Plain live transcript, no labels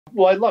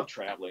Well, I love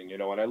traveling, you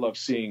know, and I love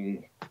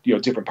seeing, you know,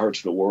 different parts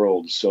of the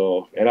world.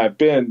 So, and I've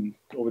been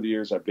over the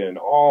years, I've been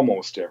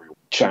almost everywhere: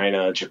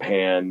 China,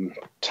 Japan,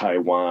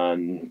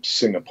 Taiwan,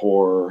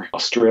 Singapore,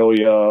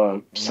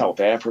 Australia, South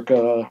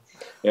Africa,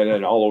 and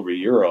then all over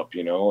Europe,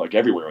 you know, like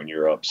everywhere in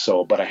Europe.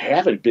 So, but I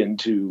haven't been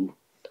to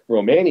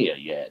Romania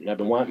yet, and I've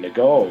been wanting to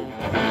go.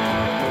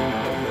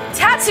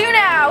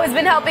 TattooNOW has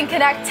been helping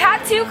connect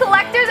tattoo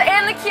collectors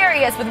and the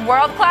curious with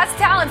world-class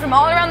talent from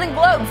all around the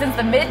globe since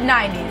the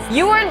mid-90s.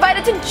 You are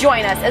invited to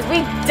join us as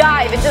we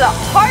dive into the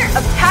heart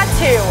of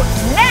tattoo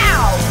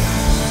now!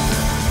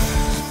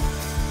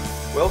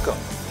 Welcome.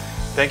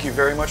 Thank you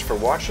very much for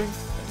watching,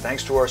 and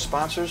thanks to our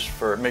sponsors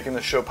for making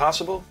this show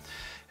possible.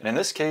 And in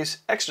this case,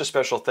 extra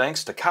special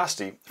thanks to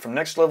Kosti from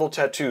Next Level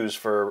Tattoos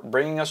for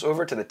bringing us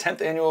over to the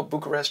 10th Annual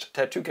Bucharest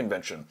Tattoo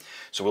Convention.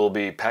 So we'll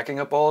be packing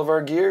up all of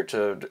our gear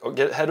to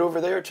head over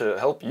there to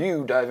help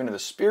you dive into the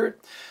spirit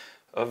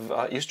of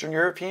Eastern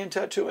European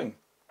tattooing.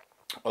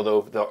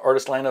 Although the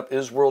artist lineup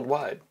is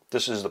worldwide.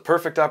 This is the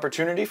perfect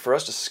opportunity for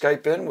us to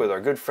Skype in with our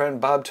good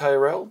friend Bob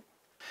Tyrrell.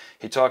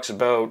 He talks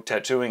about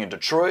tattooing in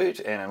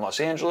Detroit and in Los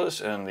Angeles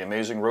and the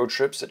amazing road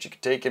trips that you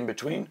can take in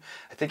between.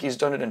 I think he's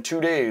done it in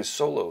 2 days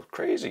solo.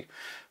 Crazy.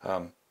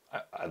 I'd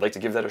like to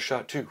give that a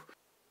shot too.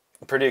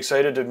 I'm pretty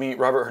excited to meet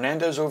Robert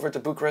Hernandez over at the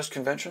Bucharest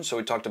Convention, so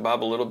we talked to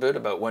Bob a little bit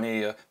about when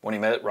he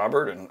met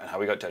Robert and how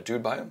he got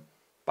tattooed by him.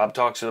 Bob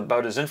talks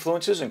about his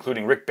influences,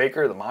 including Rick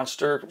Baker, the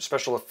monster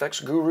special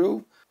effects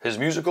guru, his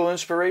musical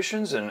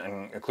inspirations, and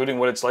including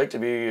what it's like to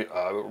be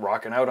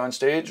rocking out on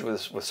stage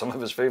with some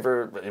of his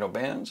favorite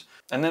bands.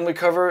 And then we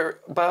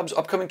cover Bob's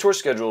upcoming tour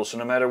schedule, so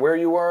no matter where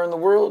you are in the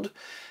world,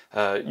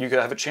 you could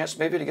have a chance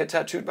maybe to get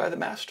tattooed by the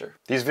master.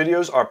 These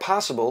videos are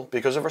possible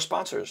because of our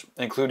sponsors,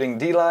 including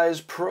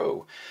D-Lize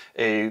Pro,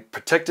 a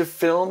protective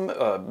film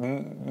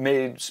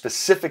made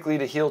specifically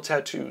to heal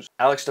tattoos.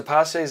 Alex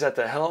DePasse is at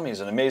the helm. He's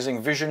an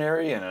amazing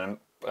visionary and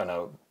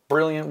a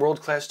brilliant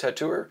world-class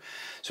tattooer.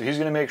 So he's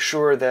going to make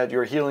sure that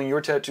you're healing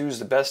your tattoos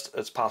the best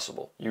as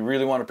possible. You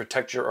really want to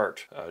protect your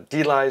art.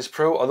 D-Lize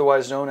Pro,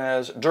 otherwise known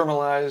as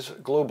D-Lize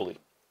globally.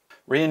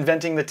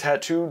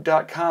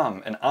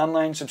 Reinventingthetattoo.com, an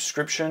online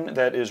subscription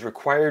that is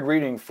required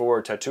reading for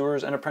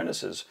tattooers and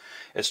apprentices.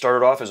 It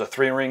started off as a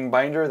 3-ring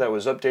binder that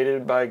was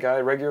updated by a guy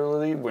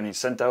regularly when he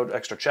sent out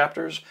extra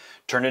chapters,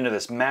 turned into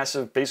this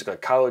massive, basically a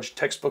college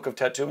textbook of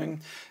tattooing,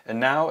 and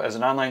now as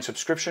an online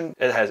subscription,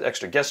 it has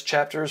extra guest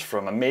chapters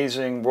from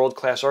amazing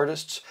world-class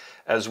artists,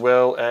 as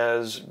well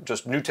as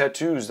just new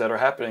tattoos that are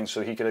happening,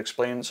 so he could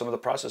explain some of the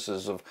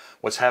processes of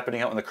what's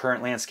happening out in the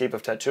current landscape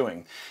of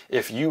tattooing.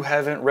 If you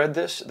haven't read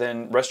this,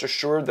 then rest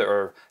assured there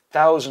are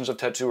thousands of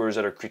tattooers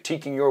that are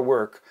critiquing your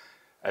work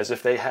as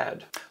if they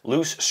had.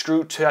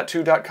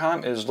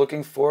 LooseScrewTattoo.com is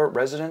looking for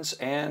residents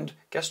and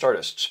guest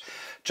artists.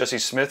 Jesse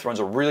Smith runs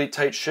a really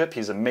tight ship.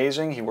 He's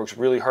amazing. He works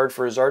really hard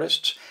for his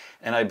artists.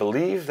 And I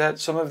believe that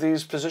some of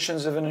these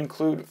positions even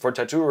include, for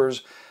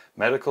tattooers,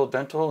 medical,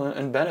 dental,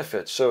 and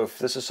benefits. So if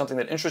this is something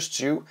that interests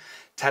you,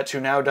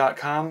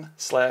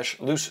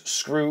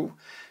 TattooNOW.com/loosescrew,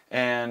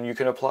 and you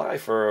can apply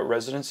for a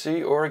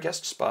residency or a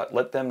guest spot.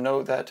 Let them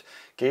know that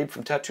Gabe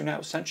from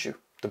TattooNOW sent you.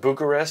 The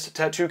Bucharest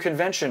Tattoo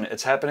Convention,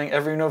 it's happening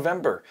every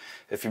November.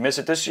 If you miss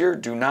it this year,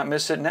 do not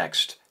miss it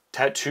next.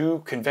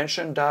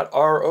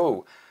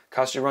 TattooConvention.ro.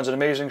 Kosti runs an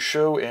amazing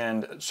show,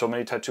 and so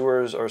many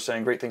tattooers are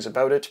saying great things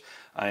about it.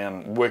 I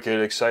am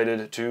wicked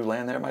excited to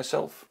land there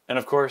myself. And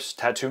of course,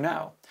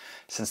 TattooNOW.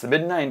 Since the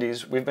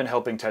mid-90s, we've been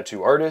helping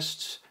tattoo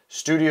artists,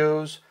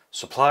 studios,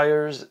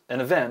 suppliers,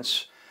 and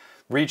events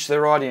reach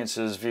their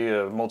audiences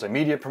via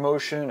multimedia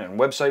promotion and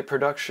website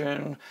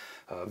production,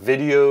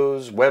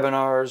 videos,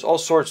 webinars, all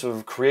sorts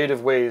of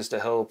creative ways to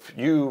help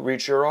you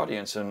reach your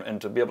audience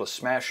and to be able to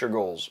smash your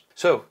goals.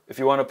 So, if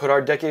you want to put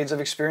our decades of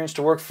experience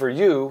to work for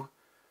you,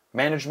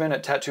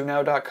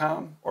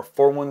 management@TattooNOW.com or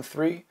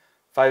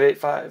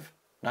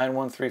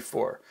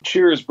 413-585-9134.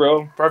 Cheers,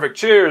 bro. Perfect.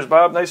 Cheers,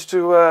 Bob. Nice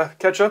to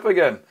catch up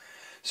again.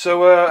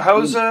 So,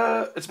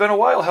 it's been a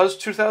while. How's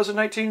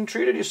 2019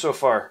 treated you so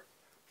far?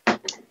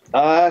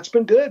 It's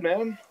been good,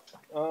 man.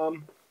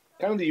 Kind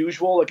of the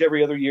usual, like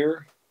every other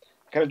year.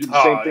 Kind of do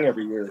the same thing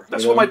every year.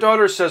 That's what my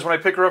daughter says when I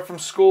pick her up from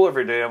school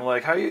every day. I'm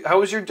like, how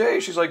was your day?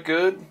 She's like,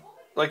 good.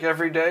 Like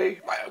every day.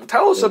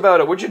 Tell us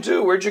about it. What'd you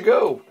do? Where'd you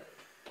go?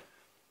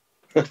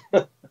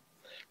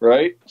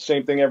 Right?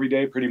 Same thing every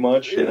day, pretty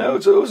much. You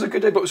know, so it was a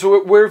good day. But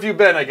so where have you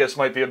been, I guess,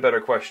 might be a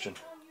better question.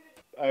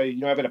 I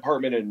have an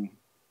apartment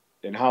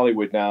in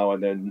Hollywood now,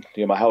 and then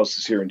my house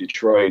is here in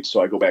Detroit,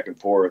 so I go back and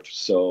forth.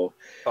 So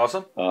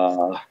awesome.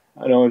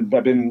 I know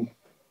I've been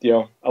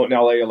out in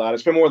LA a lot.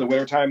 It's been more in the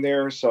wintertime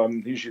there, so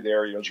I'm usually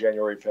there,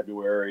 January,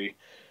 February,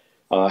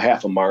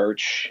 half of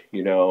March,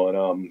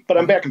 and but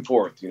I'm back and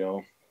forth,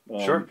 Sure.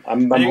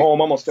 I'm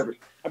home I'm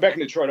back in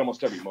Detroit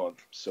almost every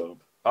month. So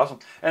awesome.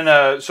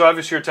 And so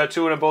obviously you're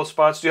tattooing in both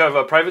spots. Do you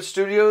have private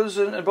studios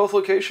in both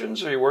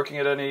locations? Are you working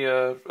at any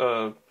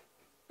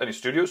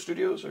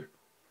studios or?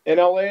 In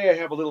LA, I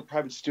have a little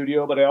private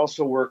studio, but I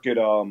also work at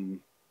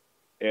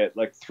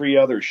like 3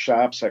 other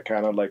shops. I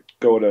kind of like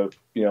go to,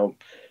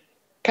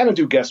 kind of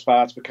do guest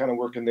spots, but kind of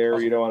working there,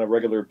 Awesome. you know, on a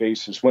regular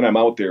basis when I'm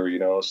out there, you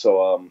know.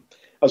 So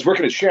I was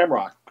working at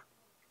Shamrock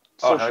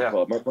Oh, hell Social yeah.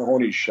 Club, Mark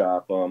Mahoney's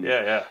shop. Yeah,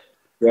 yeah.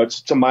 You know,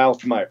 it's a mile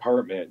from my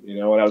apartment, you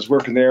know, and I was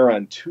working there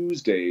on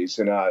Tuesdays,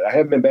 and I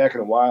haven't been back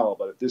in a while,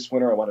 but this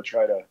winter I want to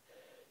try to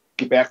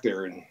get back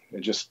there and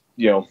just,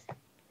 you know,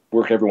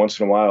 work every once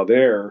in a while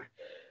there.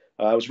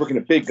 I was working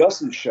at Big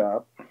Gus's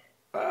shop,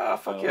 Ah,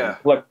 fuck yeah.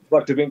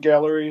 Collective Ink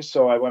Gallery,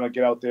 so I want to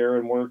get out there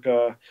and work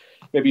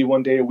maybe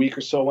one day a week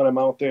or so when I'm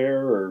out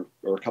there, or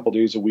a couple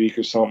days a week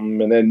or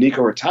something. And then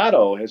Nico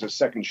Hurtado has a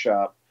second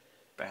shop,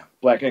 Bam.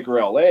 Black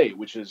Anchor LA,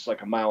 which is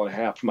like a mile and a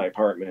half from my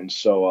apartment.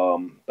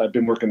 So I've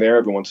been working there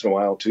every once in a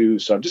while too.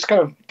 So I'm just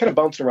kind of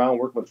bouncing around,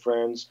 working with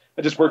friends.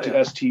 I just worked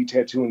at ST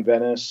Tattoo in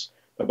Venice.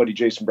 My buddy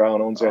Jason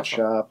Brown owns that Awesome.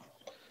 shop.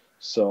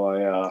 So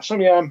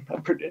yeah,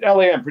 I'm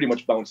pretty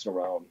much bouncing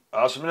around.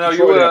 Awesome. Now,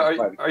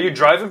 are you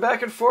driving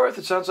back and forth?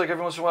 It sounds like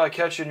every once in a while I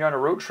catch you and you're on a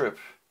road trip.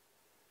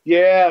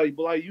 Yeah,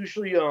 well, I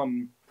usually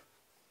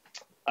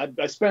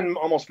I spend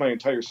almost my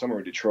entire summer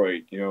in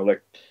Detroit. You know,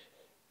 like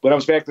when I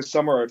was back this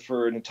summer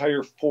for an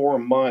entire 4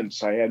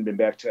 months, I hadn't been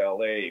back to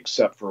LA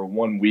except for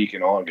 1 week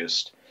in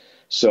August.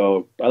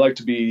 So I like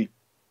to be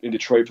in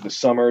Detroit for the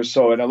summer.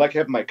 So, and I like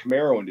having my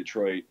Camaro in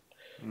Detroit.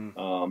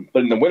 But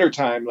in the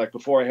wintertime, like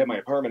before I had my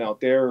apartment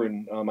out there,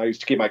 and I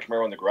used to keep my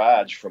Camaro in the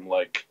garage from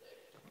like,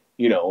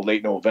 you know,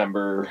 late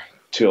November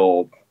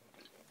till,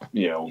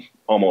 you know,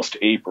 almost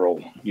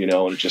April, you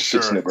know, and it just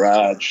sits in the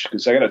garage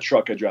because I got a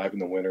truck I drive in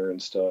the winter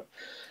and stuff.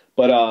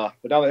 But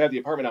now that I have the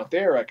apartment out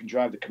there, I can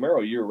drive the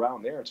Camaro year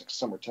round there. It's like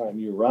summertime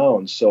year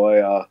round. So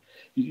I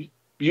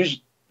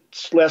usually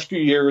last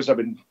few years I've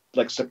been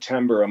like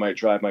September I might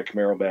drive my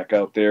Camaro back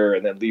out there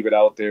and then leave it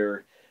out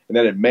there, and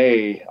then in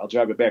May I'll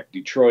drive it back to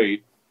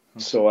Detroit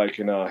so I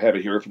can have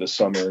it here for the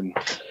summer.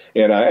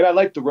 And I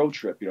like the road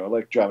trip. You know, I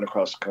like driving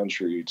across the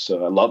country. It's I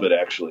love it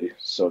actually.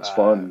 So it's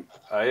fun.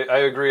 I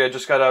agree. I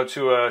just got out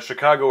to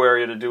Chicago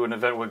area to do an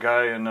event with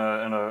Guy and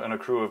a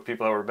crew of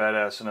people that were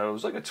badass, and it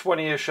was like a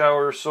 20-ish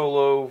hour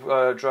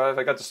solo drive.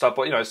 I got to stop,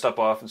 you know, I stop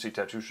off and see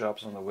tattoo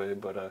shops on the way.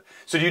 But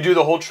so do you do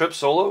the whole trip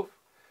solo?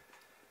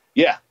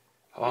 Yeah.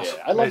 Awesome.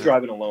 Yeah, I love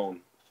driving alone.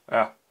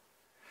 Yeah.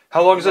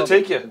 How long does it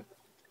take you?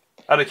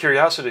 Out of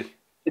curiosity.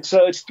 It's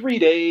 3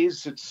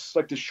 days. It's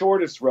like the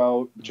shortest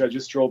route, which I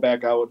just drove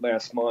back out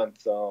last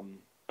month,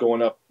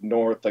 going up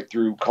north, like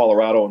through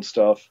Colorado and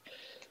stuff.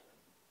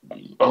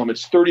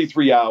 It's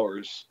 33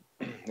 hours,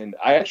 and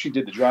I actually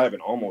did the drive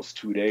in almost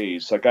 2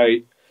 days. Like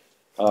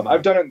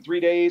I've done it in 3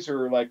 days,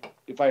 or like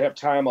if I have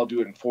time, I'll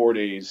do it in 4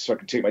 days, so I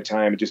can take my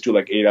time and just do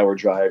like 8-hour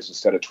drives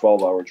instead of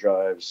 12-hour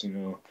drives, you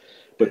know.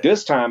 But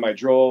this time I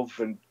drove,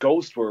 and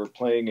Ghost were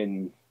playing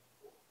in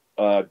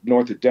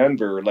north of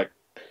Denver, like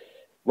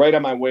right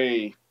on my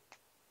way,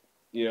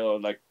 you know,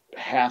 like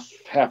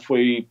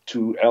halfway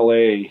to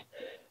LA.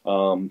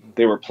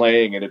 They were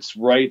playing, and it's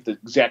right the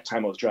exact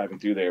time I was driving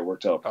through there. It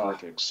worked out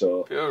perfect.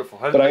 So beautiful.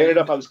 But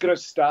I was going to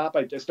stop.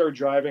 I started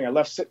driving. I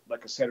left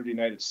like a Saturday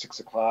night at 6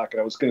 o'clock, and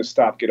I was going to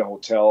stop, get a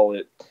hotel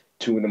at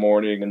 2 in the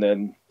morning, and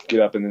then get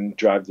up and then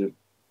drive to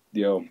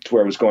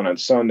where I was going on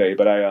Sunday.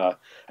 But I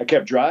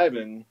kept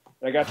driving.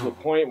 And I got to a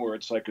point where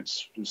it's like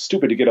it's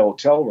stupid to get a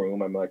hotel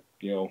room. I'm like,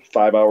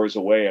 5 hours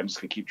away. I'm just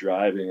gonna keep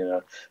driving. And I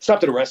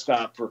stopped at a rest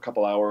stop for a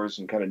couple hours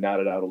and kind of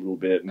nodded out a little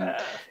bit.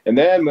 And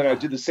then when I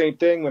did the same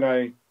thing,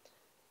 I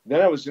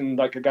was in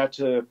I got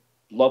to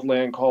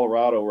Loveland,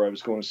 Colorado, where I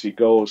was going to see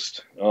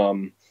Ghost.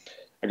 I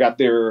got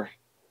there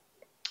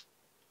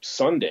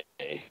Sunday,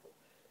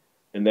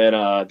 and then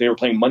they were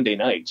playing Monday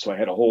night, so I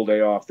had a whole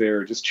day off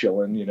there, just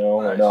chilling,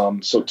 Nice.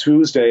 And so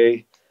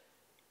Tuesday,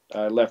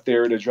 I left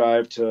there to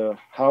drive to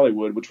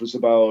Hollywood, which was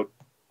about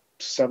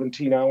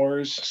 17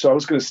 hours. So I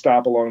was going to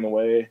stop along the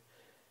way.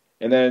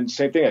 And then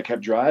same thing, I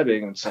kept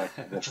driving, and it's like,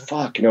 well,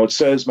 fuck, it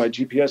says, my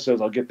GPS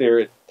says I'll get there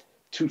at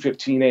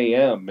 2:15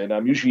 a.m. and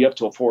I'm usually up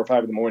till 4 or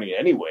 5 in the morning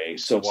anyway.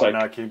 So it's why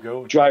like, not keep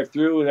going? Drive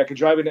through, and I could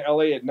drive into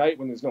LA at night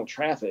when there's no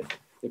traffic.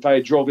 If I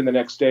drove in the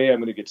next day, I'm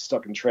going to get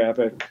stuck in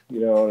traffic,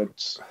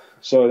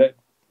 So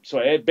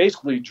I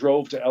basically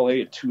drove to LA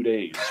in 2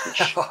 days,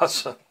 which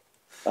awesome.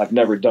 I've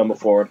never done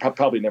before, and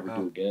probably never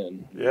do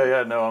again.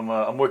 Yeah, no,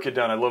 I'm wicked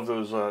down. I love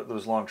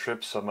those long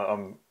trips. I'm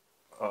a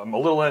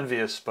little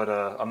envious, but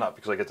I'm not,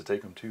 because I get to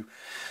take them too.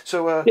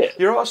 So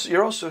you're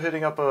also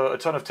hitting up a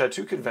ton of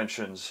tattoo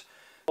conventions.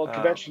 Well,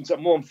 conventions.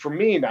 Well, for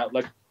me, not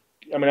like,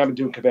 I've been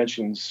doing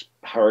conventions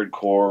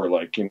hardcore.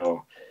 Like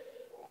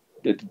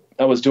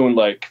I was doing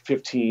like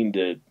 15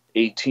 to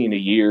 18 a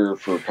year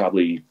for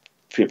probably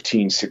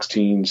 15,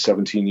 16,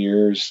 17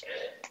 years,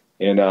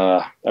 and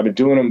I've been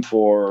doing them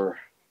for.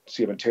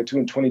 I've been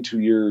tattooing 22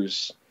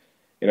 years,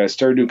 and I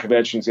started doing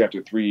conventions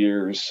after 3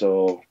 years.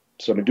 So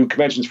I've been doing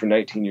conventions for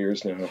 19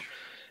 years now.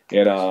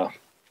 And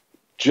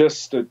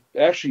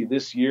actually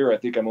this year, I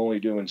think I'm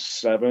only doing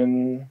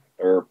 7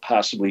 or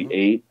possibly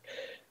 8,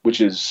 which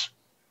is,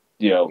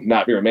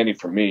 not very many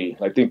for me.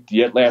 I think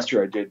last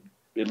year I did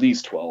at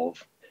least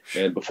 12.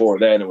 And before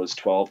then it was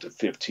 12 to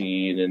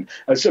 15. And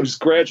I was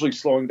gradually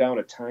slowing down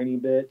a tiny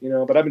bit,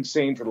 but I've been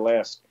saying for the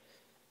last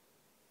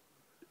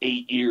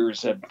 8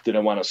 years that I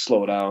want to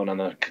slow down on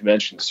the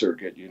convention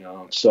circuit, you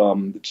know.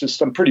 So it's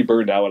just, I'm pretty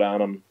burned out on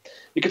them.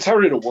 It gets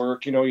harder to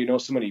work, you know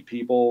so many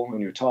people,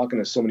 and you're talking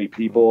to so many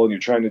people, and you're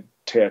trying to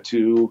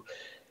tattoo,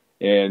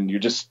 and you're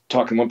just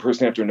talking to one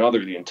person after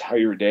another the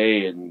entire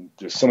day, and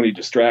there's so many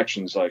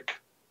distractions. Like,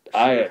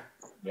 I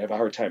have a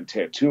hard time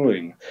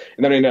tattooing,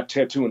 and then I end up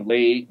tattooing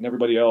late, and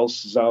everybody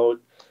else is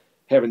out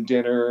having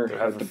dinner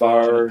at the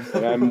bar,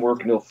 and I'm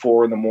working till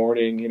 4 in the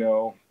morning, you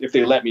know, if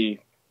they let me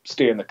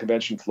stay on the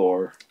convention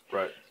floor.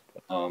 Right.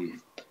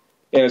 And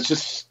it's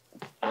just,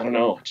 I don't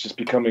know, it's just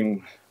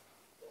becoming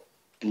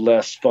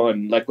less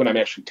fun. Like when I'm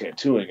actually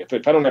tattooing, if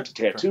I don't have to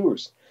tattoo, or I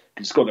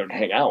can just go there and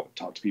hang out and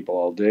talk to people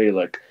all day.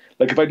 Like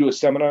if I do a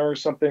seminar or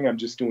something, I'm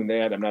just doing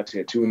that. I'm not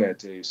tattooing that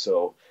day.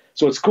 So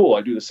it's cool.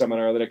 I do the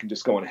seminar that I can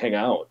just go and hang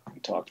out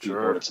and talk to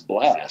people, and it's a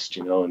blast,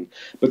 you know.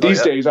 But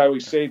these days, I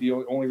always say the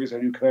only reason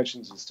I do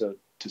conventions is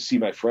to see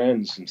my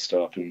friends and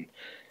stuff, and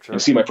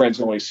see my friends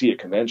I only see at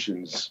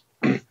conventions,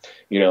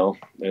 you know.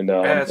 And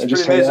it's and pretty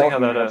just hang amazing out how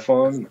and that have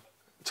fun.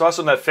 It's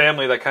awesome, that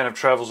family that kind of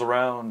travels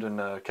around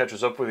and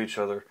catches up with each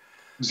other.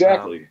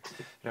 Exactly.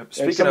 And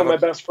some of my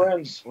best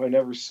friends who I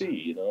never see,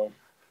 you know.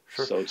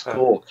 Sure. So it's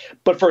cool.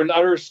 But for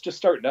others just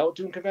starting out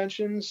doing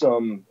conventions,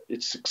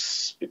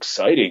 it's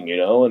exciting, you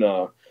know. And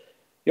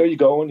you know, you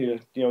go and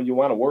you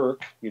want to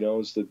work, you know,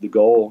 is the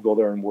goal. Go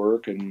there and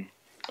work and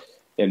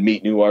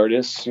meet new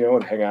artists, you know,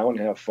 and hang out and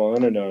have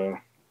fun, and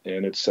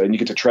it's and you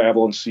get to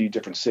travel and see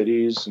different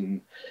cities.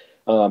 And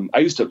I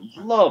used to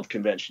love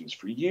conventions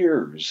for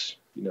years,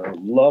 you know,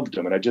 loved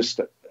them, and I just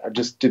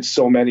did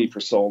so many for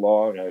so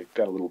long. I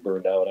got a little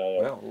burned out on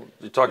it. Well,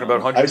 you're talking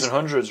about hundreds and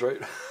hundreds,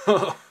 right?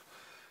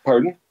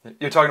 Pardon?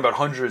 You're talking about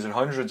hundreds and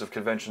hundreds of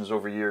conventions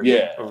over years.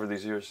 Yeah. Over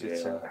these years.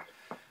 It's,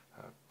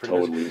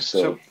 totally.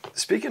 So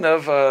speaking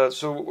of,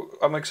 so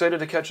I'm excited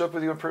to catch up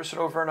with you in person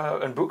over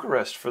in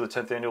Bucharest for the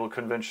 10th annual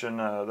convention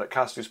that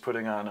Kosty's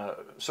putting on.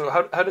 So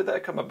how did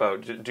that come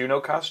about? Do you know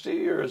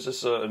Kosty, or is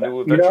this a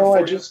new adventure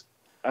for you?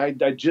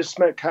 I just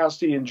met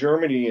Kosty in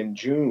Germany in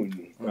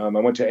June. I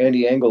went to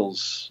Andy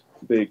Engel's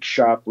big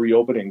shop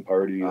reopening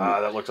party.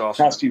 That looked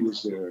awesome. Kosty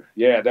was there.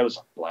 Yeah, that was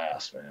a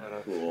blast, man.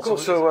 Cool.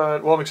 So,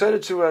 well, I'm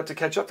excited to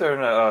catch up there,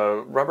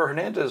 and Robert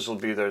Hernandez will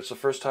be there. It's the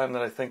first time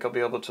that I think I'll be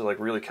able to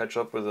really catch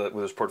up with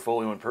his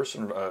portfolio in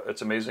person.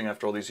 It's amazing.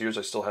 After all these years,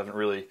 I still haven't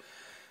really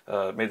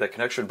made that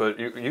connection. But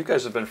you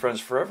guys have been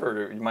friends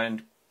forever. Do you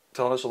mind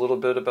telling us a little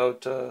bit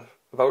about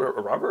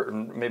Robert,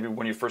 and maybe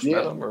when you first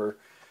met him, or?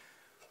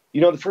 You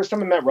know, the first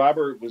time I met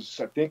Robert was,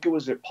 I think it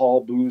was at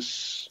Paul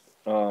Booth's,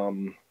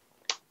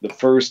 the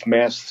first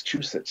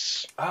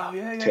Massachusetts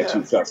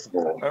Tattoo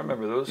Festival. I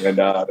remember those. And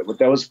that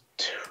was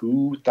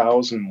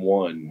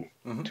 2001.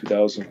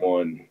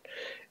 2001.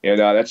 And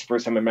that's the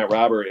first time I met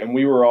Robert. And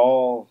we were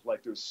all,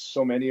 like, there's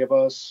so many of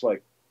us,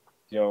 like,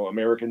 you know,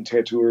 American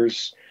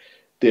tattooers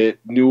that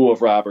knew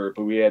of Robert,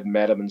 but we hadn't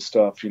met him and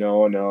stuff, you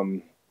know,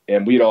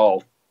 and we'd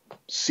all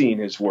seen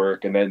his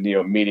work, and then, you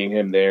know, meeting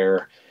him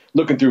there,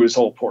 looking through his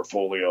whole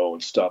portfolio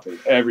and stuff.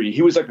 And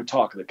he was like the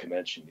talk of the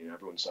convention. You know,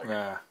 everyone's like,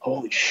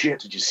 "Holy shit,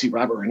 did you see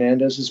Robert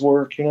Hernandez's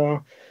work?" You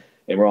know,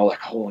 and we're all like,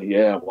 "Holy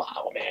yeah,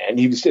 wow, man."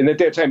 And at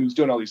that time he was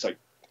doing all these, like,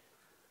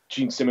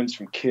 Gene Simmons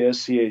from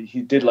Kiss.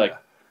 He did like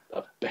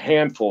a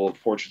handful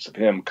of portraits of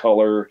him,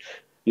 color,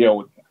 you know,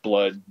 with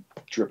blood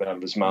dripping out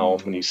of his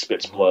mouth when he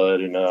spits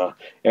blood,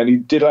 and he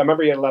did. I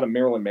remember he had a lot of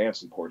Marilyn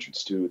Manson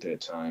portraits too at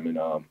that time, and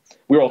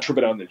we were all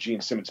tripping out on the Gene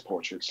Simmons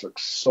portraits. Look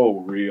so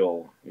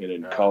real and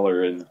in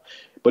color,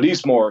 but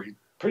he's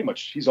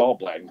all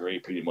black and gray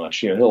pretty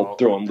much. You know, he'll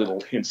throw in little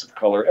hints of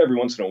color every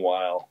once in a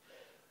while,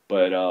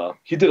 but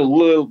he did a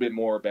little bit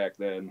more back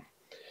then.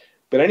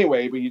 But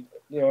anyway, we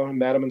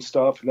met him and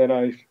stuff, and then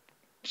I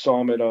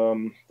saw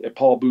him at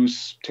Paul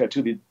Booth's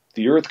Tattoo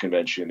the Earth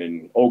convention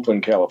in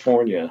Oakland,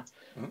 California.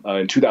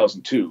 In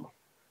 2002,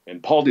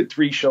 and Paul did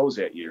 3 shows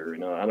that year,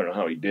 and I don't know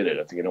how he did it.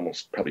 I think it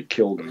almost probably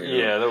killed him.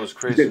 Yeah, that was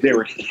crazy. They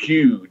were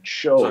huge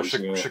shows.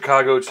 So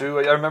Chicago too.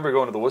 I remember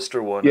going to the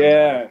Worcester one.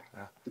 Yeah,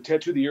 the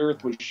Tattoo the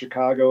Earth was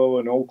Chicago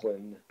and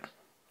Oakland,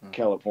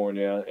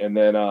 California, and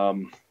then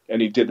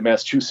and he did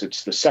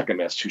the second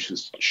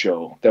Massachusetts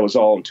show. That was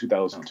all in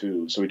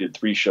 2002. So he did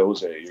 3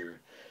 shows that year.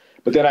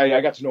 But then I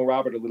got to know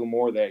Robert a little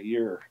more that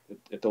year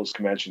at those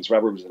conventions.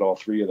 Robert was at all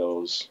 3 of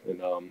those,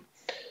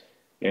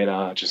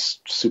 and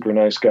just super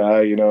nice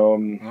guy, you know,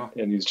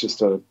 and he's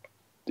just a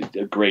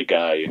great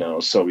guy, you know,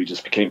 so we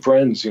just became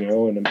friends, you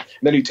know, and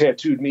then he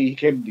tattooed me. He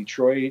came to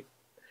Detroit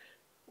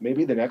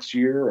maybe the next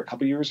year or a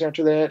couple years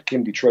after that,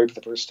 came to Detroit for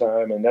the first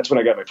time, and that's when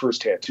I got my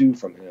first tattoo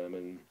from him,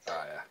 and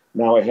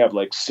now I have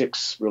like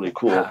 6 really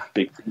cool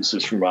big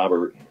pieces from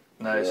Robert.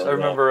 Nice. I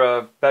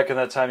remember back in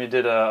that time you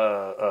did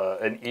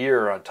an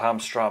ear on Tom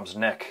Strom's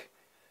neck.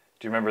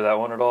 Do you remember that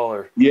one at all?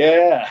 Or?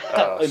 Yeah,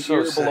 an so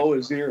ear sick. below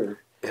his ear.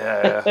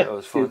 Yeah, that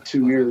was fun.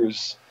 2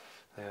 ears.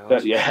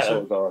 That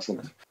was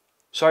awesome.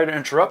 Sorry to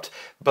interrupt,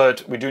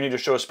 but we do need to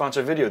show a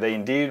sponsor video. They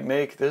indeed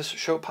make this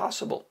show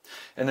possible.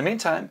 In the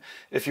meantime,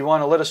 if you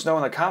want to let us know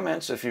in the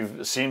comments if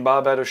you've seen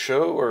Bob at a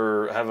show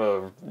or have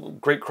a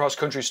great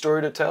cross-country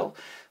story to tell,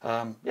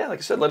 yeah, like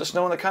I said, let us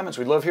know in the comments.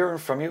 We'd love hearing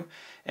from you.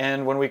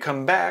 And when we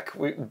come back,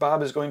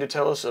 Bob is going to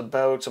tell us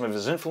about some of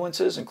his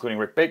influences, including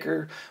Rick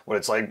Baker, what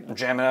it's like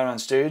jamming out on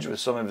stage with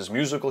some of his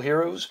musical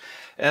heroes,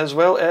 as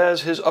well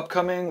as his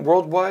upcoming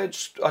worldwide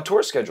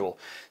tour schedule.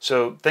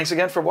 So thanks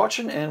again for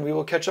watching, and we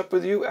will catch up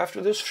with you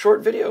after this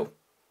short video.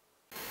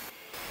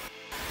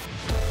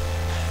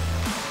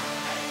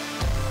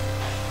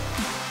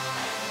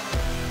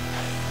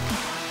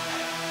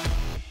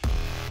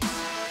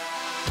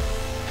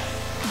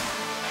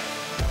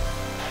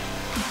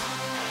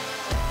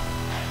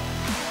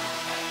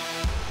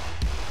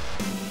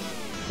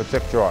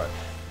 Protect your art.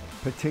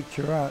 Protect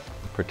your art.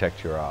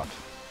 Protect your art.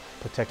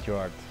 Protect your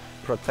art.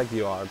 Protect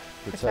your art.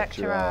 Protect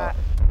your art.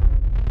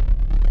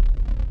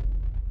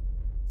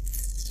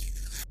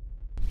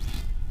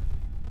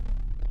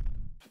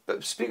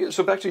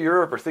 So back to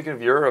Europe, or thinking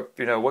of Europe,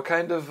 you know, what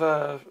kind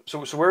of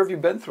so where have you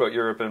been throughout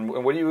Europe, and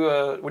what do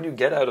you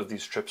get out of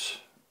these trips?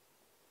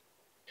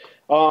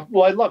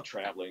 Well, I love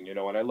traveling, you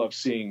know, and I love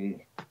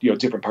seeing, you know,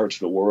 different parts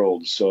of the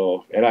world.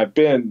 So, and I've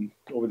been,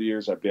 over the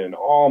years, I've been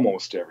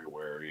almost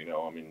everywhere, you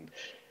know, I mean,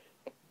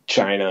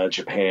 China,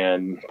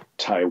 Japan,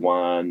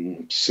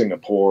 Taiwan,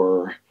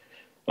 Singapore,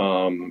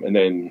 and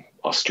then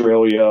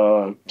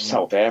Australia,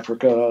 South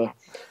Africa,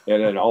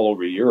 and then all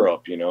over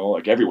Europe, you know,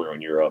 like everywhere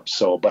in Europe.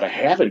 So, but I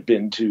haven't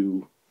been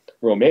to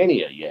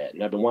Romania yet,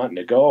 and I've been wanting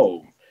to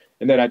go.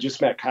 And then I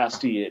just met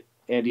Kosti at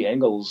Andy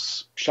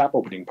Engel's shop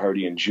opening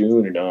party in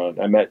June, and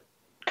I met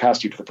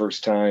Kosti for the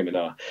first time,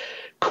 and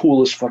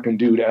coolest fucking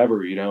dude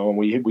ever, you know. And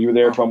we were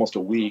there for almost a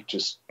week,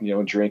 just, you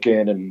know,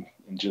 drinking and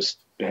just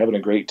having a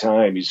great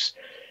time. He's,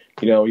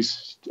 you know,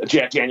 he's a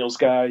Jack Daniels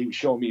guy. He was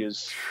showing me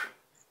his.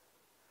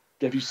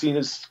 Have you seen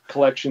his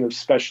collection of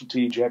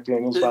specialty Jack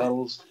Daniels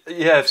bottles?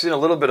 Yeah, I've seen a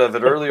little bit of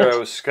it. Earlier I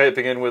was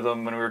Skyping in with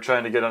him when we were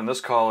trying to get on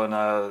this call,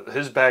 and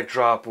his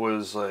backdrop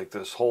was like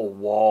this whole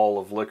wall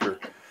of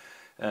liquor.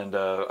 And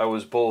I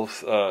was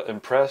both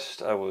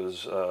impressed, I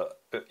was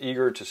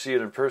eager to see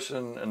it in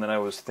person, and then I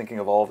was thinking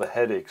of all the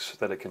headaches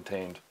that it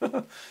contained.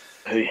 Lots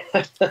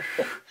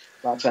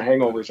of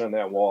hangovers on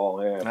that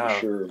wall, yeah, for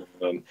sure.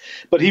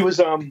 But he was,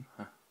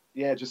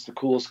 yeah, just the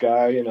coolest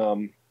guy,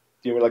 and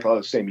you know, we like a lot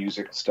of the same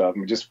music and stuff.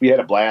 And we had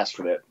a blast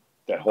for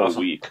that whole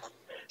week.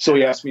 So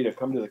he asked me to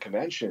come to the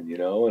convention, you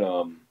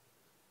know,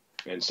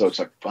 and so it's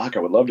like, fuck, I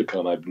would love to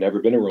come. I've never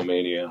been to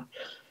Romania.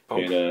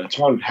 And it's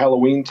around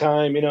Halloween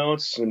time, you know,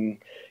 and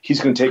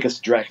he's going to take us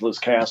to Dracula's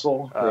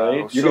castle,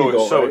 right?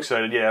 You're so right?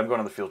 excited. Yeah, I'm going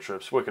on the field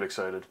trips. Wicked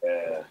excied.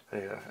 Yeah.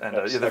 And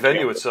the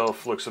venue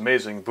itself looks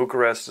amazing.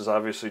 Bucharest is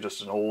obviously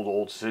just an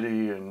old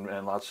city, and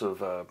lots of,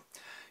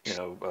 you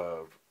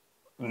know,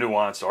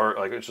 nuanced art.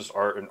 Like, it's just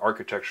art and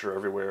architecture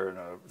everywhere. And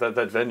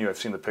that venue, I've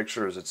seen the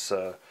pictures. It's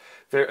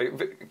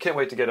can't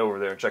wait to get over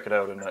there and check it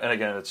out. And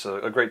again, it's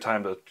a great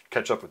time to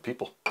catch up with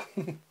people. I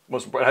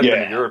haven't been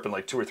to Europe in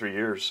like 2 or 3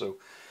 years, so...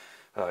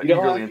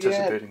 eagerly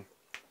anticipating.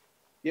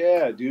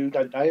 Yeah, dude.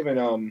 I haven't.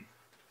 I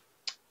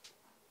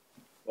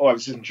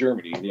was in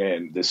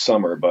Germany, this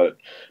summer, but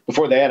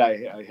before that,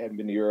 I hadn't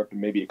been to Europe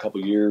in maybe a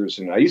couple of years,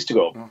 and I used to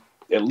go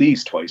at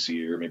least twice a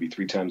year, maybe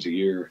 3 times a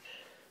year.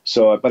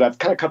 So, but I've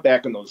kind of cut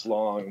back on those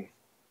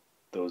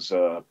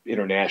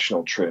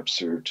international trips.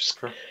 Are just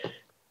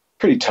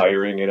pretty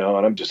tiring, you know.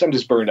 And I'm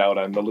just burned out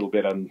on a little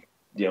bit on,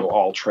 you know,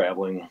 all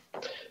traveling,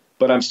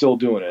 but I'm still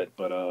doing it.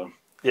 But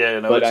yeah,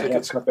 no, but I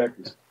have cut back.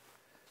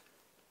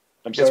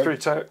 I'm sorry? It's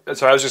pretty tiring.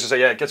 So I was just going to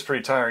say, yeah, it gets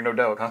pretty tiring, no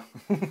doubt, huh?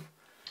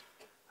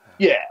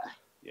 Yeah.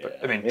 But,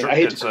 I mean, I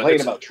hate to complain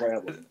about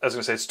traveling. I was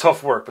going to say, it's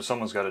tough work, but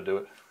someone's got to do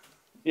it.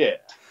 Yeah.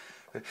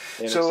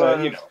 And so,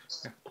 you know,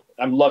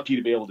 I'm lucky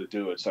to be able to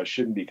do it, so I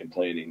shouldn't be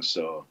complaining.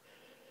 So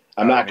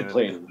I'm not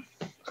complaining.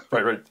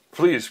 Right.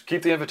 Please,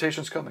 keep the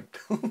invitations coming.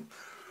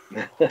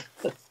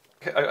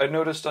 I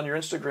noticed on your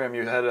Instagram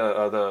you had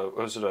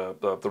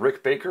the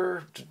Rick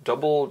Baker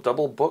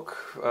double book,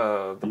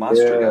 the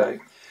Monster Guy.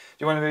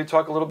 Do you want to maybe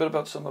talk a little bit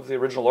about some of the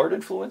original art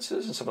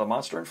influences and some of the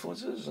monster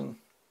influences?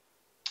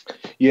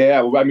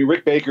 Yeah, well, I mean,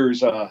 Rick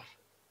Baker's,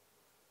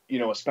 you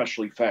know, a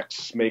special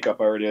effects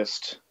makeup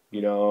artist,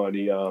 you know, and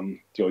he, you know,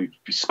 he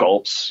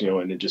sculpts, you know,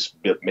 and it just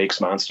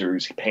makes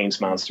monsters. He paints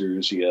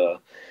monsters. He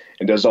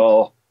and does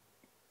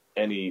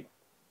any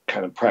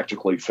kind of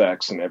practical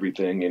effects and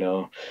everything, you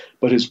know.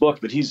 But he's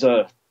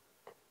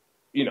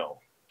you know,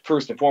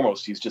 first and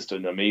foremost, he's just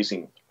an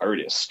amazing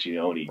artist, you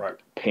know, and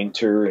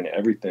painter and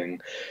everything.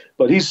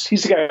 But he's the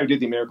guy who did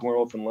the American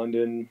Werewolf in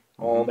London,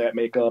 all that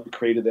makeup. He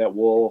created that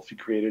wolf. He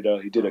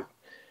did a,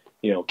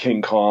 you know,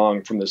 King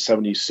Kong from the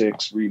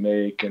 '76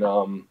 remake, and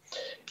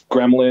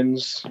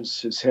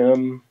Gremlins is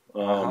him.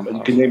 And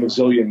you can name a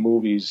zillion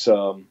movies.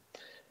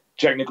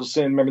 Jack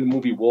Nicholson, remember the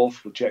movie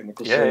Wolf with Jack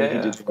Nicholson? Yeah,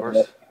 he did, of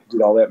course.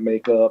 Did all that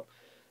makeup.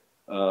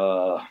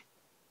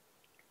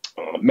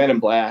 Men in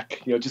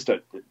Black, you know,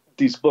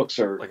 these books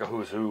are like a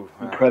who's who.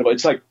 Incredible.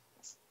 It's like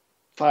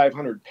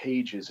 500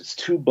 pages. It's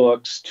 2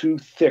 books, 2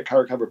 thick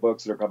hardcover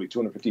books that are probably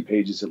 250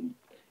 pages,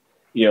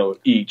 you know,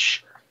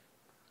 each.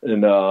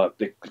 And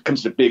it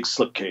comes in a big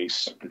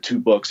slipcase, 2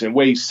 books, and it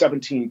weighs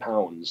 17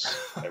 pounds.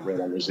 I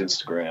read on his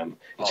Instagram.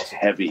 It's Awesome.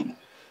 heavy,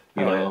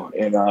 you know.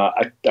 Yeah. And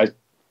I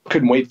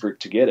couldn't wait for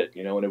it to get it,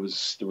 you know. And it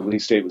was the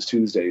release date was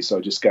Tuesday, so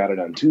I just got it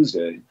on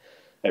Tuesday.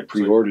 I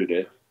pre-ordered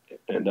it,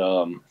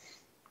 and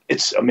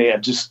it's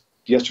just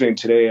yesterday and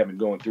today I've been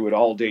going through it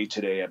all day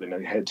today. I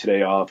had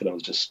today off, and I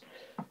was just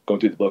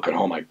going through the book, and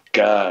oh my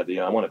God, you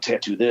know, I want to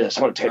tattoo this,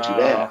 I want to tattoo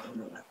that.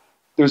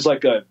 There's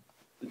like a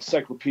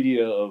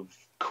encyclopedia of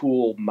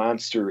cool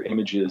monster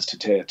images to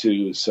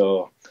tattoo.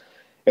 So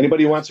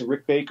anybody who wants a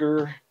Rick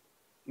Baker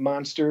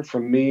monster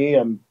from me,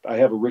 I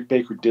have a Rick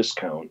Baker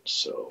discount.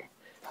 So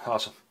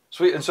awesome,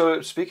 sweet. And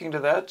so speaking to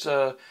that,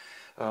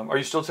 are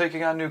you still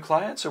taking on new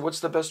clients, or what's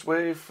the best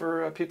way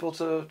for people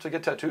to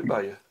get tattooed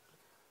by you?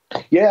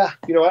 Yeah,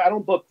 you know, I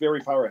don't book very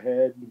far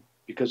ahead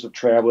because of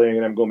traveling,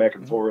 and I'm going back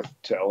and forth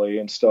to LA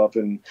and stuff,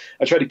 and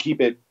I try to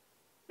keep it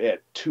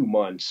at 2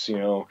 months, you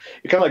know.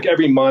 It kind of like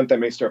every month I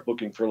may start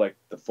booking for like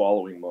the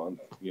following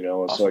month, you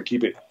know. Awesome. So I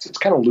keep it's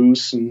kind of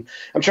loose, and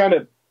I'm trying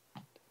to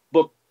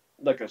book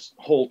like a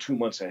whole 2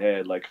 months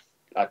ahead. Like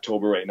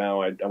October right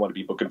now, I want to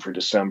be booking for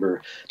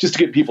December, just to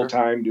give people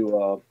time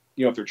to,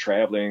 you know, if they're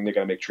traveling, they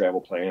got to make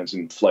travel plans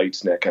and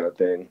flights and that kind of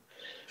thing.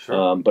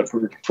 Sure. But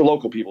for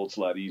local people, it's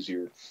a lot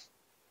easier.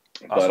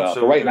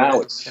 Awesome. But right now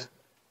it's... Yeah.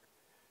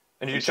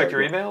 And do you check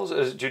your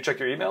emails? Do you check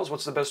your emails?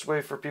 What's the best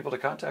way for people to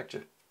contact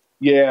you?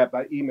 Yeah,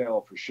 by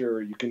email for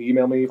sure. You can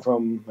email me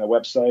from my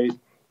website,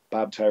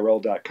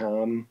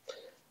 bobtyrrell.com.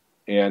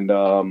 And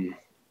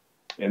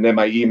then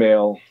my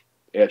email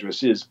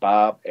address is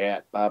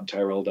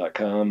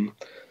bob@bobtyrrell.com.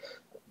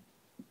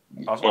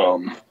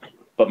 Awesome.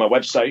 But my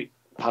website,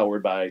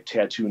 powered by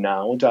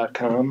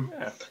TattooNOW.com.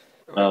 Yeah.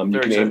 You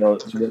can email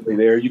it directly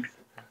there.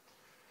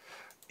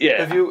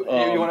 Yeah. If you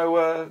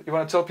want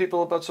to tell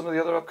people about some of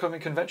the other upcoming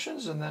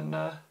conventions, and then.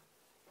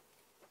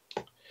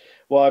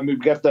 Well,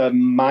 we've got the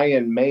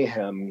Mayan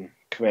Mayhem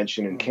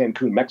convention in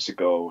Cancun,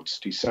 Mexico. It's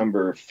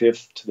December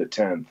 5th to the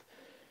 10th.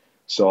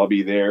 So I'll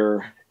be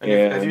there.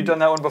 And have you done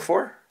that one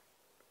before?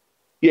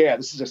 Yeah,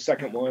 this is the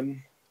second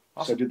one.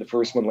 Awesome. So I did the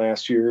first one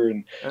last year,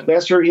 and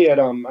last year he had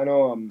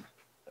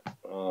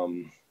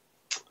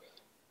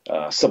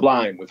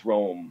Sublime with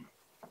Rome.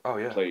 Oh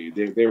yeah. Played.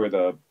 They were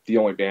the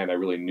only band I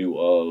really knew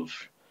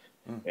of,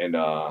 and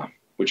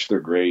which they're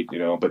great, you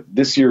know. But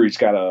this year he's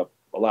got a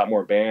lot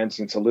more bands,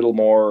 and it's a little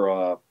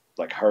more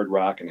like hard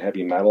rock and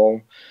heavy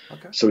metal.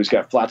 Okay. So he's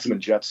got Flotsam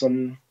and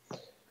Jetsam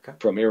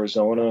from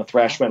Arizona,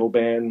 thrash metal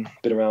band,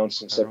 been around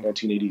since like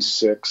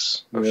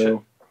 1986. Oh shit!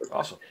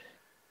 Awesome.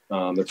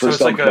 The so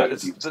first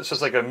it's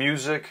just like a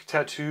music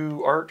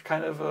tattoo art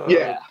kind of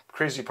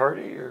crazy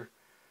party, or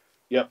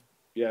Yep.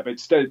 Yeah, but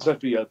it's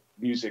definitely a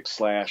music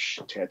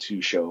 /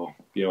 tattoo show,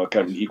 you know,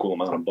 kind of an equal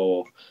amount of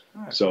both.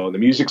 Right. So the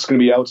music's going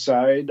to be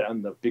outside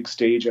on the big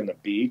stage on the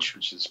beach,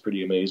 which is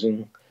pretty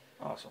amazing.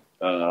 Awesome.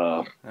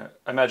 I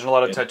imagine a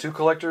lot of tattoo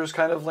collectors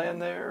kind of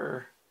land there.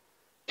 Or?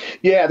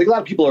 Yeah, I think a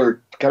lot of people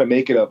are kind of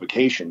making a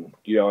vacation,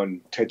 you know,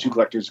 and tattoo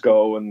collectors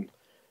go and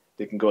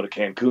they can go to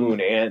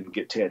Cancun and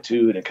get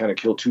tattooed and kind of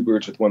kill 2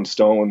 birds with 1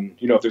 stone.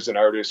 You know, if there's an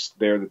artist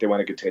there that they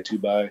want to get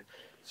tattooed by,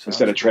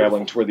 instead of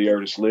traveling to where the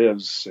artist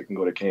lives, they can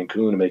go to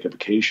Cancun and make a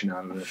vacation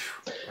out of it.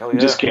 You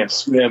just can't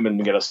swim and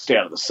you got to stay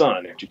out of the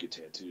sun after you get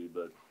tattooed,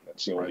 but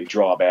that's the only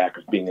drawback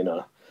of being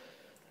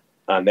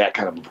on that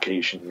kind of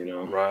vacation, you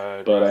know.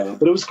 Right.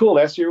 But it was cool.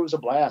 Last year it was a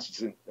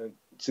blast.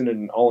 It's in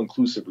an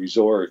all-inclusive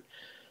resort,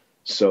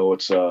 so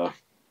it's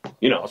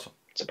you know, awesome.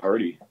 It's a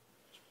party.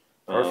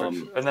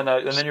 Perfect. And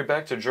then you're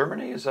back to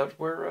Germany. Is that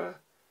where?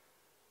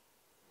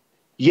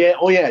 Yeah.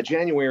 Oh yeah.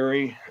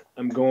 January.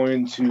 I'm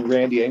going to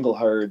Randy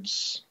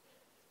Engelhard's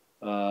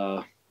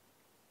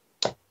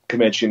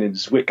convention in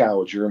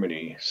Zwickau,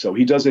 Germany. So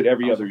he does it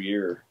every other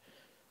year.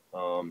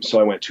 So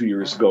I went 2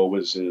 years ago,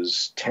 was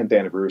his 10th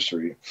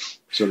anniversary.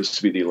 So this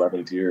will be the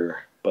 11th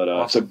year. But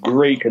it's a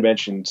great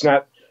convention. It's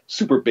not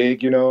super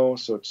big, you know,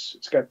 so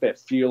it's got that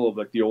feel of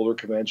like the older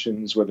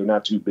conventions where they're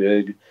not too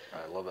big.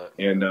 I love that.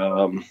 And,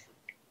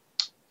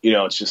 you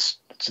know,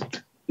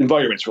 the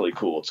environment's really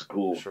cool. It's a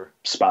cool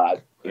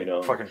spot, you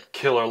know. Fucking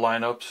killer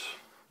lineups.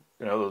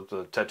 You know,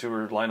 the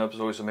tattooer lineup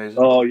is always amazing.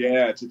 Oh,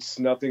 yeah. It's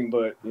nothing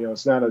but, you know,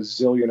 it's not a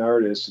zillion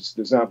artists.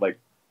 There's not like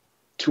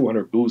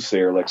 200 booths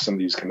there like some of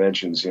these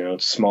conventions, you know.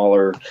 It's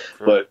smaller,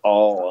 but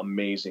all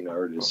amazing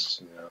artists.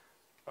 Cool. You know.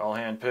 All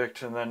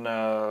handpicked. And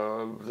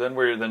then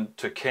we're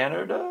to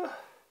Canada?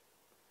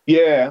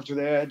 Yeah, after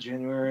that,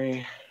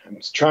 January.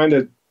 I'm trying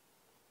to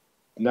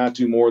not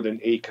do more than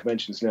 8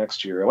 conventions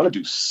next year. I want to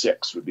do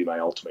 6 would be my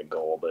ultimate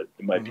goal, but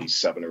it might be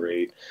 7 or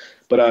 8.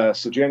 But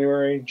so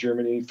January,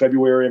 Germany.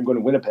 February, I'm going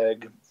to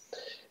Winnipeg.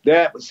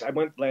 I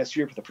went last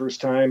year for the first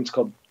time. It's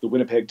called the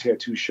Winnipeg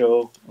Tattoo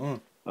Show.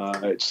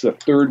 It's the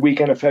 3rd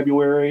weekend of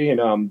February,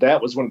 and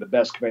that was one of the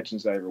best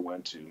conventions I ever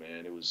went to,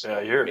 man. It was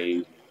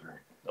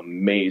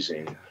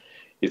amazing.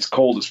 It's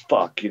cold as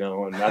fuck, you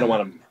know, and I don't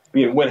want to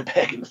be in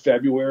Winnipeg in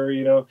February,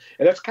 you know.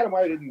 And that's kind of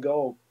why I didn't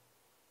go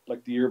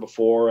like the year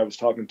before. I was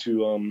talking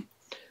to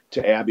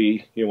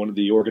Abby, you know, one of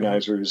the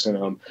organizers, and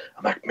I'm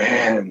like,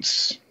 man,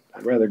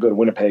 I'd rather go to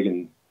Winnipeg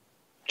in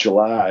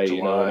July,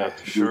 you know. Not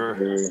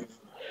sure.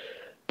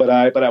 But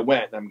I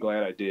went, and I'm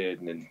glad I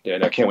did, and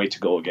I can't wait to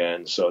go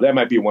again. So that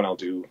might be one I'll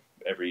do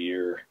every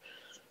year.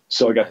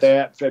 So I got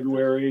that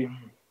February.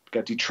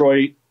 Got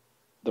Detroit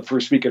the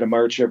first weekend of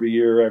March every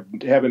year.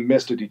 I haven't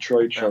missed a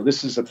Detroit show.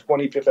 This is the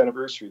 25th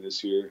anniversary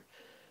this year.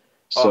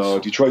 So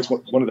awesome. Detroit's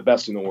one of the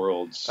best in the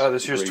world. Oh,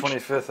 this year's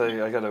 25th.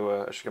 I got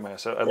to. I should get my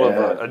ass out.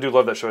 I do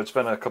love that show. It's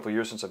been a couple of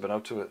years since I've been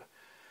out to it.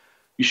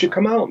 You should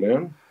come out,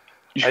 man.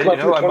 You should come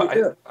out for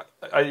the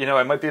 25th.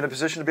 I might be in a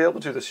position to be able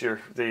to this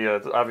year.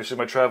 Obviously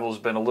my travel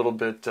has been a little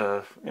bit,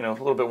 a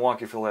little bit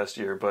wonky for the last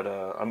year, but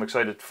I'm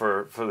excited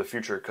for the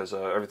future because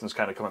everything's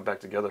kind of coming back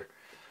together,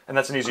 and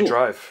that's an easy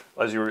drive.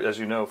 As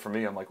you know, for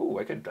me, I'm like, oh,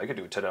 I could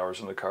do 10 hours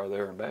in the car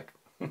there and back.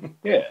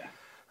 Yeah.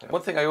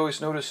 One thing I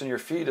always notice in your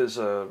feed is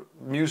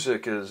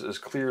music is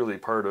clearly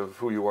part of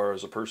who you are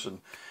as a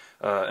person,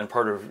 and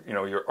part of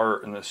your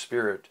art and the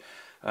spirit.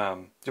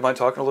 Do you mind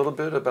talking a little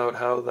bit about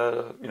how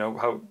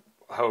that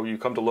how you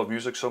come to love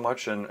music so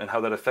much and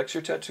how that affects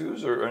your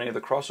tattoos or any of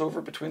the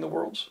crossover between the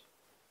worlds?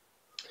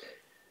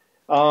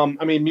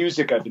 I mean,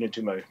 music I've been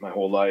into my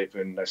whole life,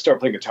 and I started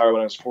playing guitar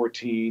when I was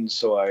 14.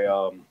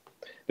 So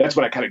that's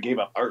when I kind of gave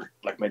up art.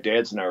 Like my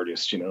dad's an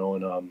artist, and I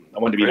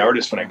wanted to be an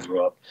artist when I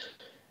grew up.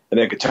 And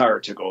then guitar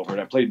took over,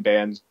 and I played in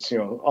bands,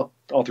 all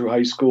through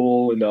high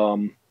school,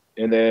 and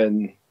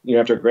then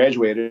after I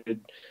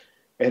graduated,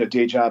 I had a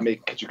day job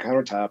making kitchen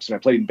countertops, and I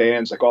played in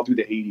bands like all through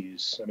the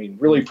 80s. I mean,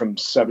 really from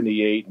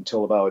 78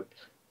 until about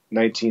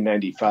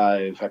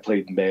 1995, I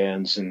played in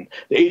bands. And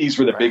the 80s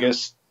were the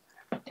biggest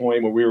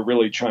point where we were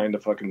really trying to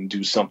fucking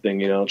do something,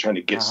 trying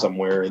to get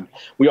somewhere. And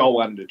we all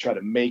wanted to try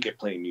to make it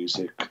playing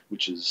music,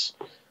 which is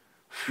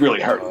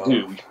really hard to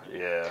do.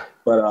 Yeah.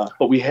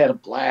 But we had a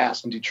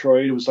blast in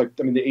Detroit. It was like,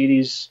 the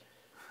 80s,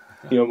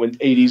 when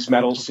 80s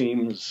metal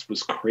scene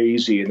was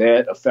crazy, and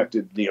that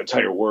affected the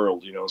entire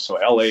world, So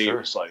LA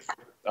was like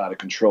out of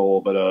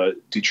control, but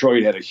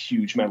Detroit had a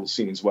huge metal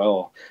scene as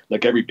well,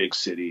 like every big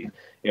city,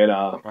 and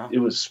it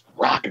was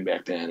rocking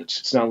back then.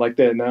 It's not like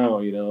that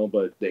now,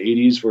 but the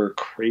 80s were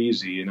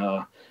crazy, and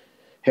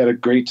had a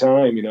great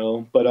time,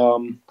 but our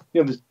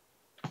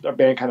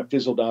band kind of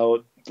fizzled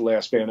out, the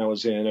last band I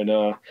was in,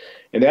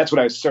 and that's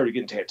when I started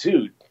getting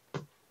tattooed.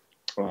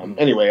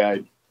 Anyway,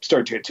 I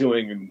started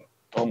tattooing and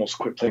almost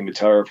quit playing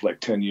guitar for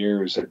like 10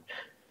 years. I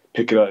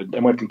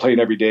went from playing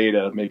every day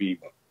to maybe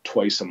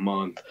twice a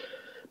month.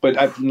 But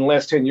in the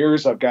last 10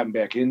 years, I've gotten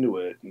back into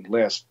it. In the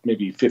last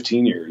maybe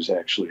 15 years,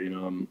 actually.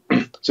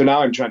 So now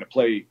I'm trying to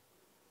play,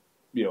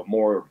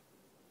 more,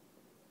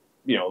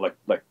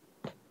 like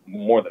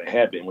more than I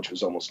had been, which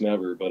was almost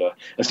never. But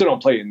I still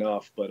don't play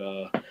enough. But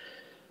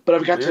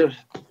I've got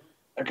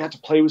to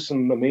play with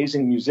some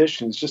amazing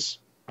musicians just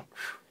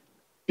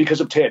because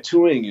of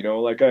tattooing.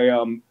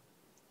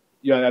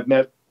 I've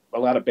met a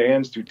lot of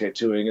bands through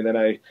tattooing, and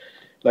then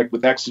like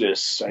with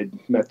Exodus, I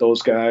met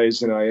those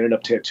guys, and I ended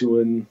up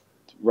tattooing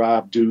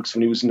Rob Dukes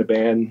when he was in the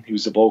band. He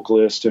was the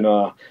vocalist, and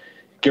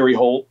Gary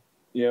Holt,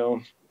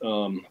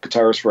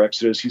 guitarist for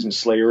Exodus. He's in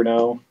Slayer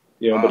now,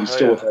 but he's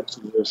still with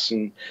Exodus,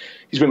 and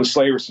he's been with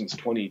Slayer since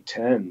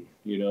 2010.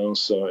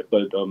 So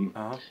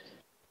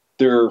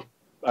they're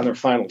on their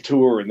final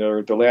tour, and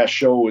their last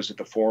show was at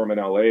the Forum in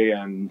LA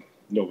on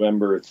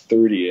November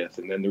 30th,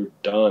 and then they're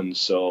done.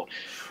 So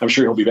I'm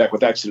sure he'll be back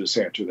with Exodus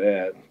after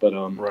that. But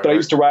I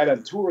used to ride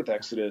on tour with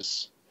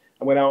Exodus.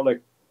 I went out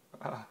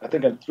I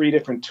think on 3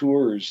 different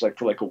tours,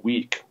 for a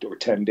week or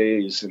 10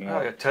 days. And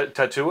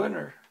tattooing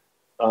or?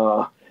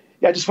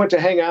 Yeah, I just went to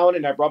hang out,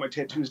 and I brought my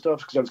tattoo stuff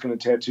because I was going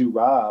to tattoo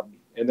Rob.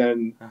 And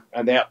then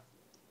on that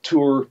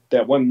tour,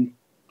 that one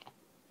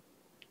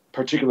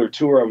particular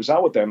tour I was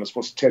out with them, I was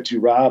supposed to tattoo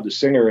Rob, the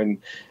singer, and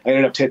I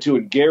ended up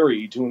tattooing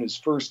Gary, doing his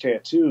first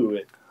tattoo.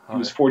 He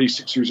was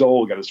 46 years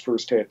old, got his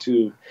first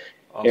tattoo,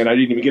 awesome. And I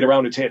didn't even get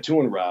around to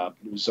tattooing Rob.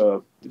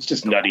 It's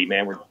just nutty,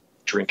 man. We're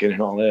drinking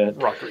and all that.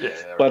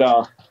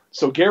 But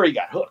so Gary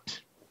got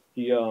hooked.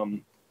 He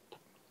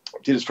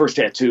did his first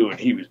tattoo, and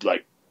he was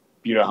like,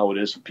 how it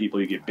is with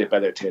people, you get bit by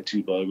that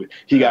tattoo bug.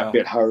 He got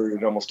bit harder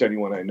than almost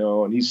anyone I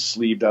know, and he's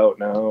sleeved out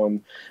now,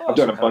 and I've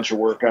done a bunch of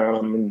work on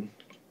him,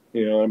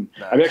 and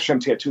I'm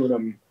tattooing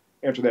him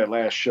after that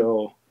last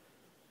show.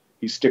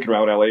 He's sticking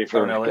around LA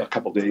for a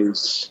couple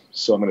days,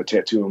 so I'm going to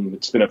tattoo him.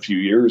 It's been a few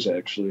years,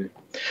 actually.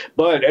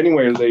 But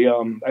anyway,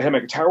 I had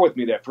my guitar with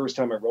me that first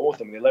time I rode with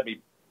them, and they let me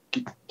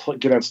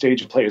get on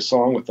stage and play a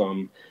song with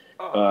them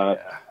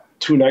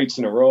 2 nights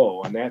in a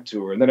row on that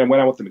tour. And then I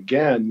went out with them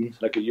again,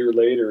 like a year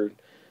later,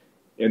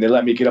 and they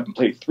let me get up and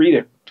play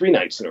three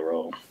nights in a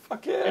row.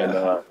 Fuck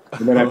yeah.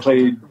 And then I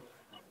played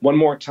one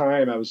more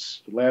time. The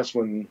last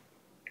one,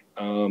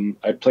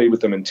 I played with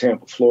them in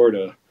Tampa,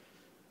 Florida.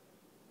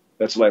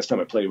 That's the last time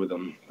I played with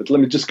them. But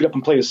let me just get up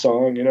and play a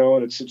song,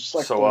 and it's just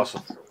like so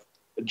awesome.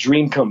 A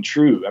dream come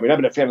true. I mean, I've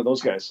been a fan of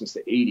those guys since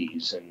the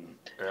 80s, and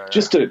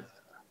just to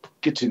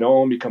get to know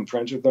them, become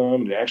friends with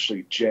them, and to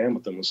actually jam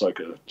with them was like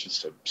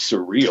just a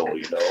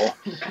surreal,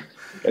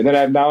 And then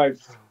I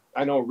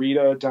know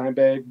Rita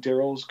Dimebag,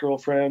 Daryl's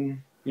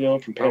girlfriend.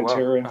 from Oh, wow.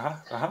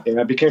 Pantera. And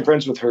I became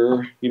friends with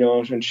her,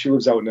 and she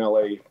lives out in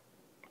LA.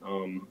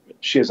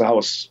 She has a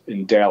house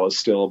in Dallas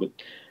still, but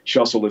she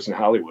also lives in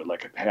Hollywood,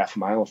 like a half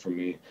mile from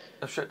me.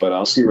 Oh, shit. But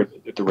I'll see her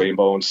at the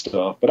Rainbow and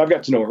stuff. But I've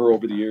got to know her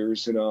over the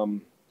years,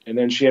 and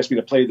then she asked me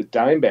to play the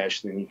Dime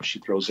Bash thing she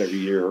throws every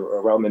year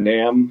around the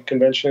NAMM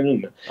convention.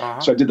 And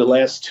so I did the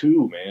last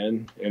two,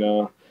 man.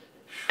 And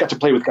got to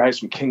play with guys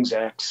from King's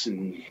X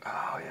and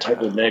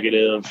Type of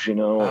Negative,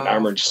 and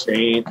Armored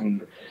Saint.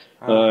 And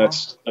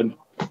it's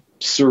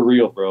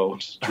surreal, bro.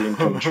 It's a dream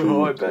come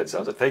true. Oh, I bet.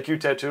 Sounds like, thank you,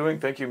 tattooing.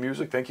 Thank you,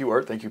 music. Thank you,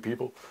 art. Thank you,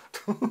 people.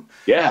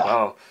 Yeah.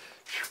 Wow.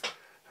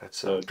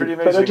 That's pretty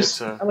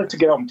amazing. I like to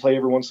get out and play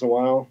every once in a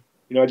while.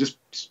 I just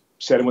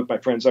sat in with my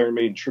friend's Iron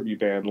Maiden tribute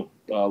band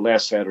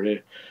last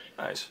Saturday.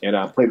 Nice. And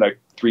I played like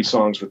 3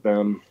 songs with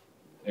them.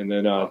 And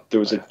then there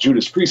was a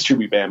Judas Priest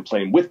tribute band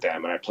playing with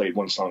them, and I played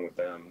 1 song with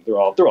them. They're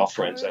all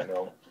friends, I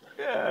know.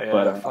 Yeah,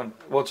 but, fun.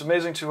 Well, it's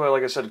amazing to,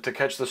 like I said, to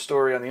catch the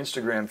story on the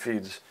Instagram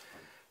feeds.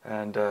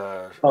 And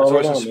it's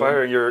always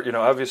inspiring. Man. You're,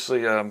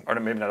 obviously, or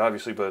maybe not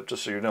obviously, but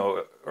just so you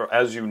know, or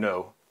as you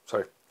know,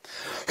 sorry.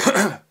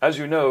 As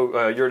you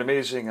know, you're an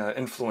amazing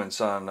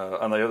influence on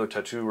the other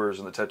tattooers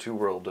in the tattoo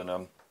world.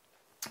 And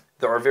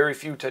there are very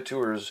few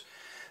tattooers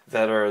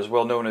that are as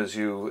well known as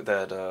you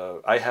that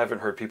I haven't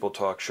heard people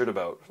talk shit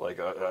about. Like,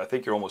 I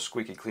think you're almost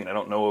squeaky clean. I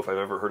don't know if I've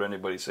ever heard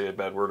anybody say a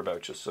bad word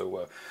about you.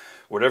 So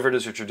whatever it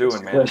is that you're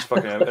doing, man, it's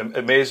fucking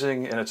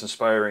amazing, and it's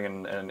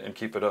inspiring, and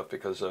keep it up,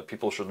 because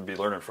people should be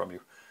learning from you.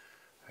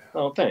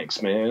 Oh,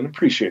 thanks, man.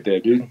 Appreciate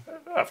that, dude.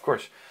 Of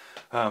course.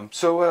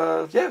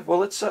 Yeah,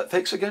 well,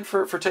 thanks again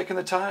for taking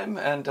the time,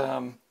 and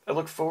I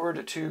look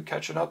forward to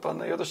catching up on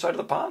the other side of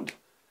the pond.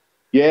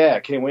 Yeah,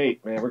 can't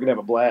wait, man. We're going to have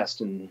a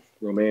blast in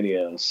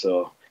Romania,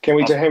 so can't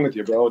wait to hang with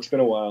you, bro. It's been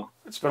a while.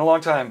 It's been a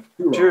long time.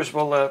 Cheers.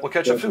 We'll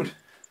catch up soon.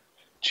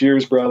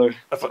 Cheers, brother.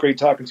 Great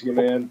talking to you,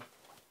 man.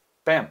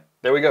 Bam.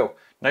 There we go.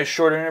 Nice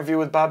short interview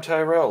with Bob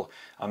Tyrrell.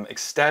 I'm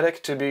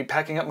ecstatic to be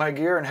packing up my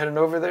gear and heading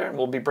over there, and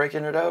we'll be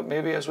breaking it out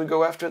maybe as we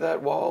go after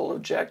that wall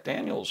of Jack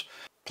Daniels.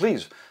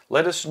 Please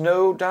let us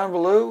know down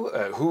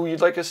below who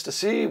you'd like us to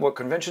see, what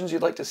conventions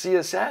you'd like to see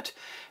us at,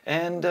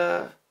 and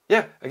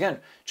yeah, again,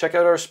 check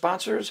out our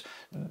sponsors,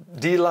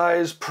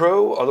 D-Lize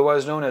Pro,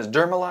 otherwise known as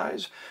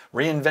D-Lize,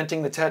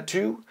 Reinventing the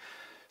Tattoo,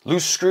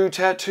 Loose Screw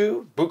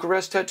Tattoo,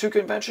 Bucharest Tattoo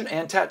Convention,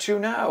 and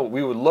TattooNOW.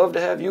 We would love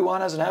to have you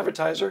on as an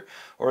advertiser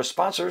or a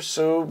sponsor,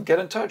 so get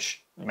in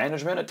touch.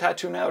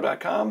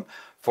 Management@TattooNOW.com,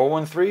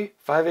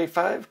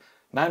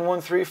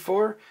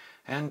 413-585-9134.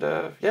 And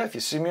yeah, if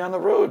you see me on the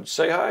road,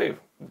 say hi.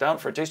 Down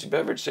for a tasty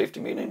beverage, safety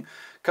meeting,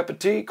 cup of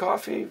tea,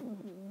 coffee.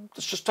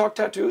 Let's just talk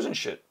tattoos and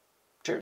shit.